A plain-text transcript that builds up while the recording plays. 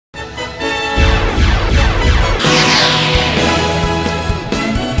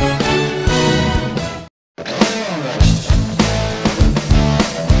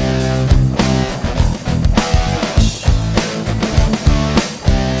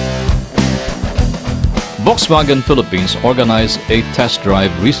Volkswagen Philippines organized a test drive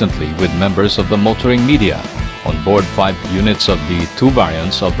recently with members of the motoring media on board 5 units of the 2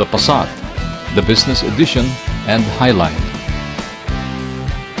 variants of the Passat, the Business Edition and Highline.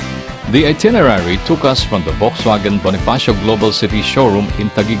 The itinerary took us from the Volkswagen Bonifacio Global City showroom in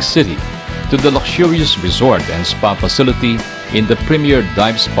Taguig City to the luxurious resort and spa facility in the premier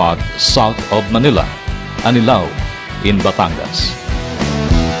dive spot south of Manila, Anilao, in Batangas.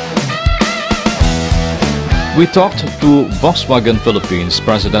 We talked to Volkswagen Philippines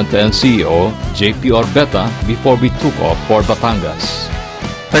President and CEO JP Orbeta before we took off for Batangas.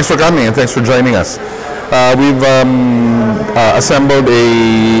 Thanks for coming and thanks for joining us. We've assembled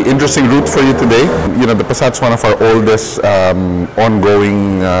a interesting route for you today. You know, the Passat's one of our oldest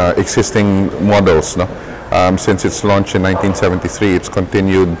ongoing existing models. No? Since its launch in 1973, it's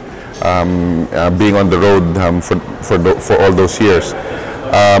continued being on the road for all those years.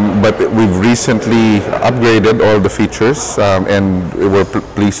 But we've recently upgraded all the features and we're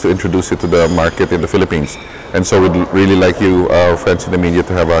pleased to introduce it to the market in the Philippines. And so we'd really like you, our friends in the media,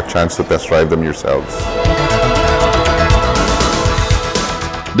 to have a chance to test drive them yourselves.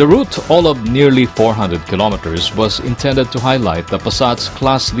 The route, all of nearly 400 kilometers, was intended to highlight the Passat's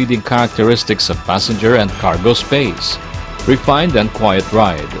class-leading characteristics of passenger and cargo space, refined and quiet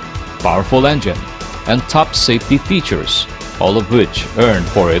ride, powerful engine, and top safety features, all of which earned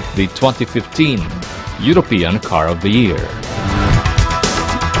for it the 2015 European Car of the Year.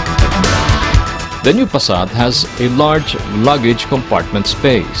 The new Passat has a large luggage compartment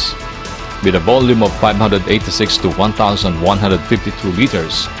space, with a volume of 586 to 1,152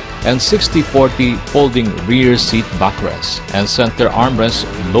 liters and 60/40 folding rear seat backrest and center armrest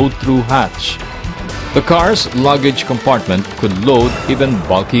load-through hatch. The car's luggage compartment could load even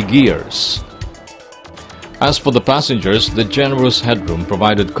bulky gears. As for the passengers, the generous headroom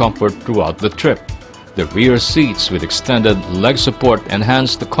provided comfort throughout the trip. The rear seats with extended leg support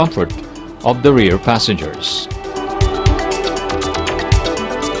enhanced the comfort of the rear passengers.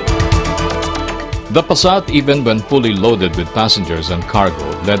 The Passat, even when fully loaded with passengers and cargo,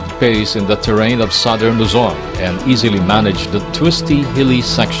 led the pace in the terrain of southern Luzon and easily managed the twisty, hilly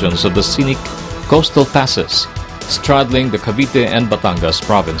sections of the scenic coastal passes, straddling the Cavite and Batangas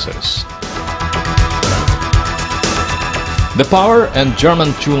provinces. The power and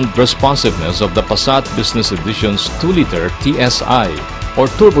German-tuned responsiveness of the Passat Business Edition's 2-liter TSI, or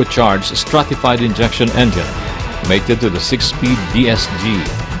turbocharged stratified injection engine, mated to the 6-speed DSG,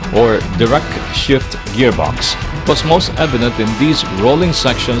 or direct shift gearbox, was most evident in these rolling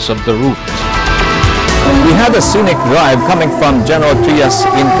sections of the route. We had a scenic drive coming from General Trias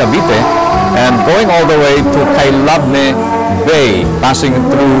in Cavite and going all the way to Cailabne Bay, passing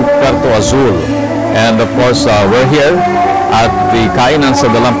through Puerto Azul. And of course, we're here at the Kainan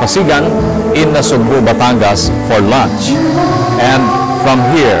sa Dalampasigan in Nasugbu, Batangas for lunch. And from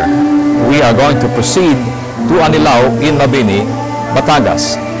here, we are going to proceed to Anilao in Mabini,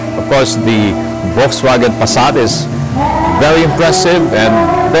 Batangas. Of course, the Volkswagen Passat is very impressive and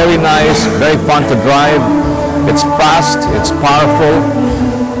very nice, very fun to drive. It's fast, it's powerful,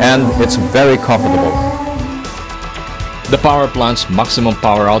 and it's very comfortable. The power plant's maximum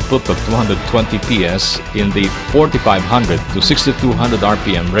power output of 220 PS in the 4,500 to 6,200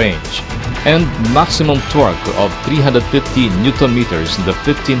 RPM range and maximum torque of 350 Nm in the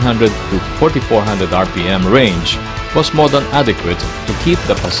 1,500 to 4,400 RPM range was more than adequate to keep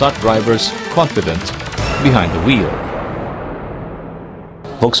the Passat drivers confident behind the wheel.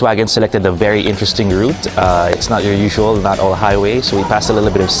 Volkswagen selected a very interesting route. It's not your usual, not all highway, so we passed a little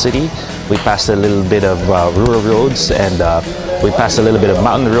bit of city, we passed a little bit of rural roads, and we passed a little bit of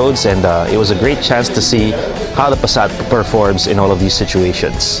mountain roads, and it was a great chance to see how the Passat performs in all of these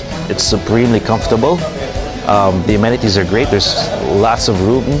situations. It's supremely comfortable. The amenities are great. There's lots of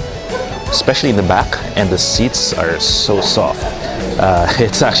room, especially in the back, and the seats are so soft.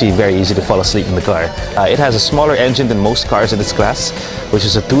 It's actually very easy to fall asleep in the car. It has a smaller engine than most cars in its class, which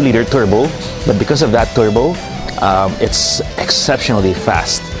is a 2-liter turbo, but because of that turbo, it's exceptionally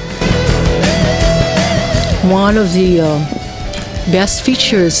fast. One of the best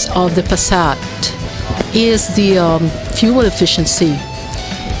features of the Passat is the fuel efficiency.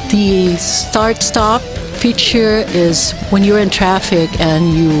 The start-stop feature is when you're in traffic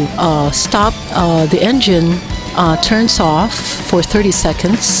and you stop, the engine turns off for 30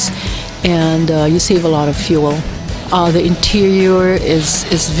 seconds and you save a lot of fuel. The interior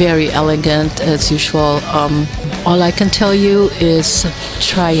is very elegant as usual. All I can tell you is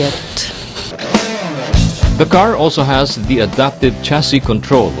try it. The car also has the Adaptive Chassis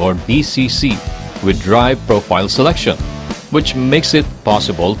Control or DCC with drive profile selection, which makes it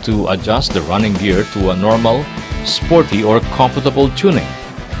possible to adjust the running gear to a normal, sporty, or comfortable tuning,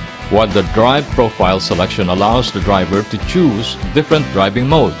 while the drive profile selection allows the driver to choose different driving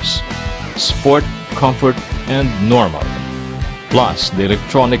modes: sport, comfort, and normal. Plus, the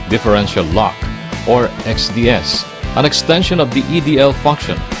electronic differential lock, or XDS, an extension of the EDL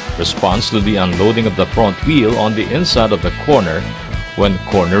function, responds to the unloading of the front wheel on the inside of the corner when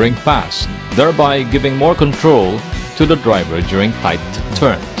cornering fast, thereby giving more control to the driver during tight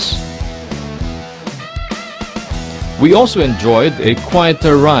turns. We also enjoyed a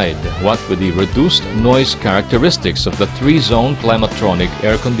quieter ride, what with the reduced noise characteristics of the 3-zone Climatronic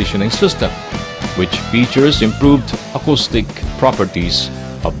air conditioning system, which features improved acoustic properties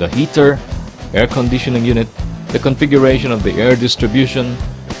of the heater, air conditioning unit, the configuration of the air distribution,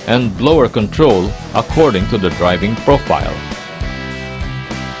 and blower control according to the driving profile.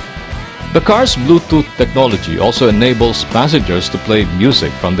 The car's Bluetooth technology also enables passengers to play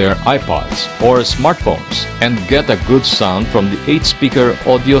music from their iPods or smartphones and get a good sound from the 8-speaker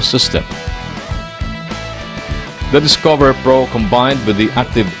audio system. The Discover Pro, combined with the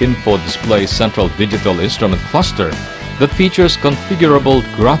Active Info Display Central Digital Instrument Cluster that features configurable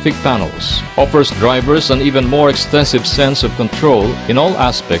graphic panels, offers drivers an even more extensive sense of control in all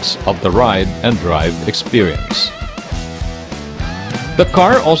aspects of the ride and drive experience. The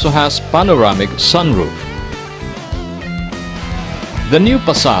car also has panoramic sunroof. The new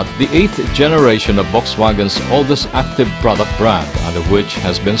Passat, the 8th generation of Volkswagen's oldest active product brand, under which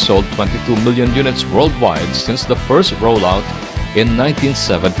has been sold 22 million units worldwide since the first rollout in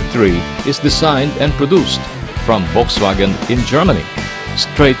 1973, is designed and produced from Volkswagen in Germany,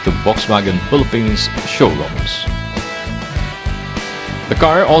 straight to Volkswagen Philippines showrooms. The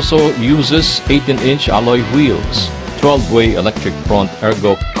car also uses 18-inch alloy wheels, 12-way electric front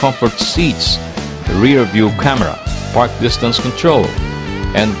ergo comfort seats, rear view camera, park distance control,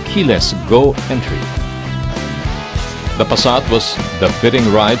 and keyless go entry. The Passat was the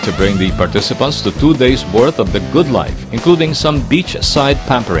fitting ride to bring the participants to 2 days worth of the good life, including some beachside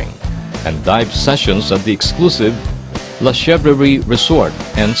pampering and dive sessions at the exclusive La Chevrerie Resort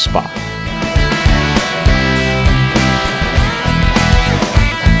and Spa.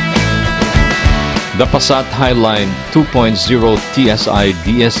 The Passat Highline 2.0 TSI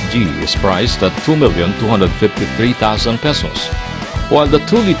DSG is priced at 2,253,000 pesos, while the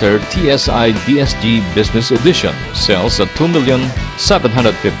 2-liter TSI DSG Business Edition sells at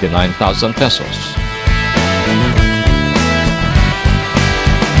 2,759,000 pesos.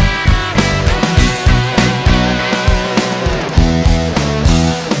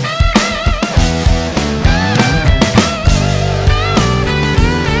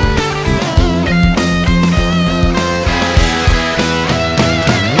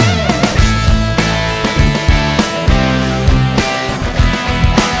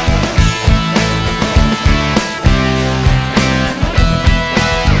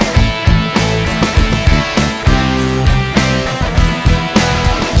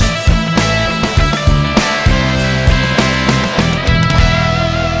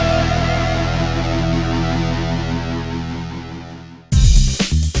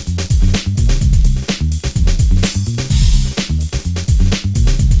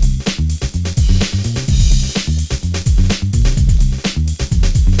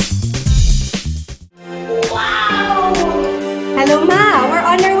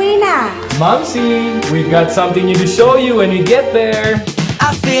 Momsy, we've got something new to show you when we get there.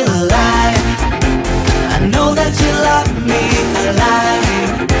 I feel alive. I know that you love me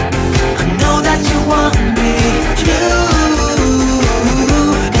alive. I know that you want me. You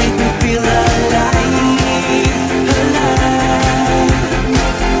make me feel alive,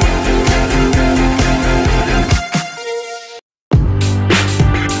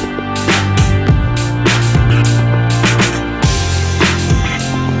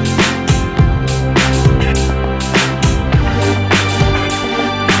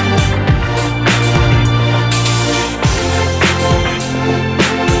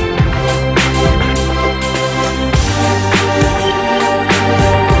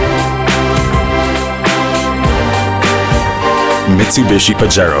 Mitsubishi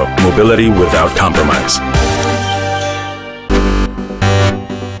Pajero, mobility without compromise.